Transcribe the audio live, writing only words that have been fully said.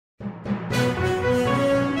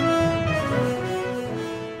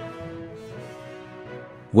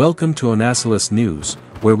Welcome to Onasilus News,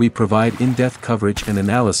 where we provide in-depth coverage and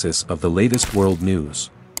analysis of the latest world news.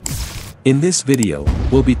 In this video,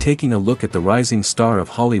 we'll be taking a look at the rising star of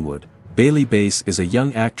Hollywood. Bailey Bass is a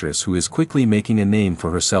young actress who is quickly making a name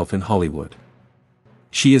for herself in Hollywood.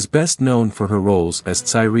 She is best known for her roles as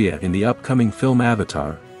Tsireya in the upcoming film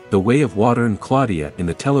Avatar, The Way of Water, and Claudia in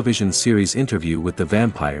the television series Interview with the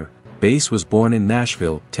Vampire. Bass was born in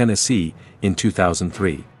Nashville, Tennessee, in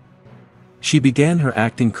 2003. She began her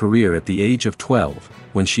acting career at the age of 12,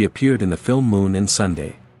 when she appeared in the film Moon and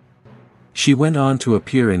Sunday. She went on to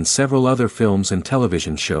appear in several other films and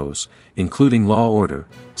television shows, including Law & Order,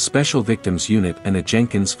 Special Victims Unit, and A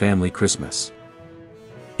Jenkins Family Christmas.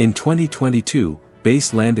 In 2022,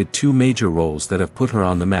 Bass landed two major roles that have put her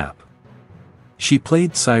on the map. She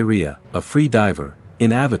played Tsireya, a free diver,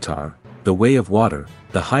 in Avatar, The Way of Water,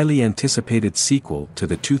 the highly anticipated sequel to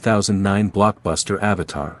the 2009 blockbuster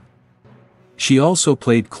Avatar. She also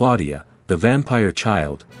played Claudia, the vampire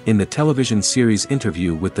child, in the television series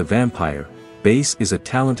Interview with the Vampire. Bass is a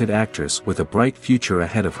talented actress with a bright future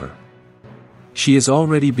ahead of her. She is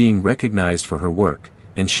already being recognized for her work,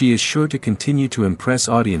 and she is sure to continue to impress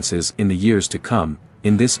audiences in the years to come.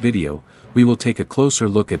 In this video, we will take a closer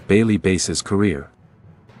look at Bailey Bass's career.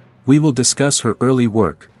 We will discuss her early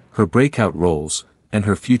work, her breakout roles, and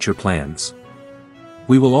her future plans.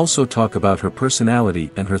 We will also talk about her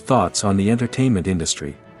personality and her thoughts on the entertainment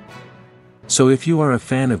industry. So if you are a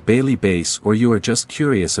fan of Bailey Bass or you are just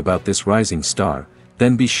curious about this rising star,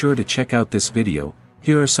 then be sure to check out this video.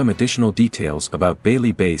 Here are some additional details about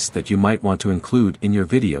Bailey Bass that you might want to include in your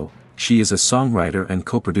video. She is a songwriter and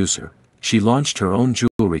co-producer. She launched her own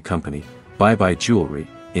jewelry company, Bye Bye Jewelry,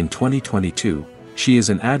 in 2022. She is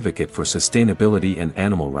an advocate for sustainability and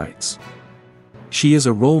animal rights. She is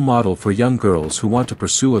a role model for young girls who want to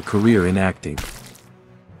pursue a career in acting.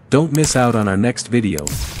 Don't miss out on our next video.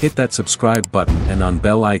 Hit that subscribe button and on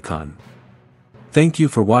bell icon. Thank you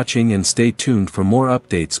for watching and stay tuned for more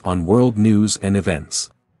updates on world news and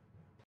events.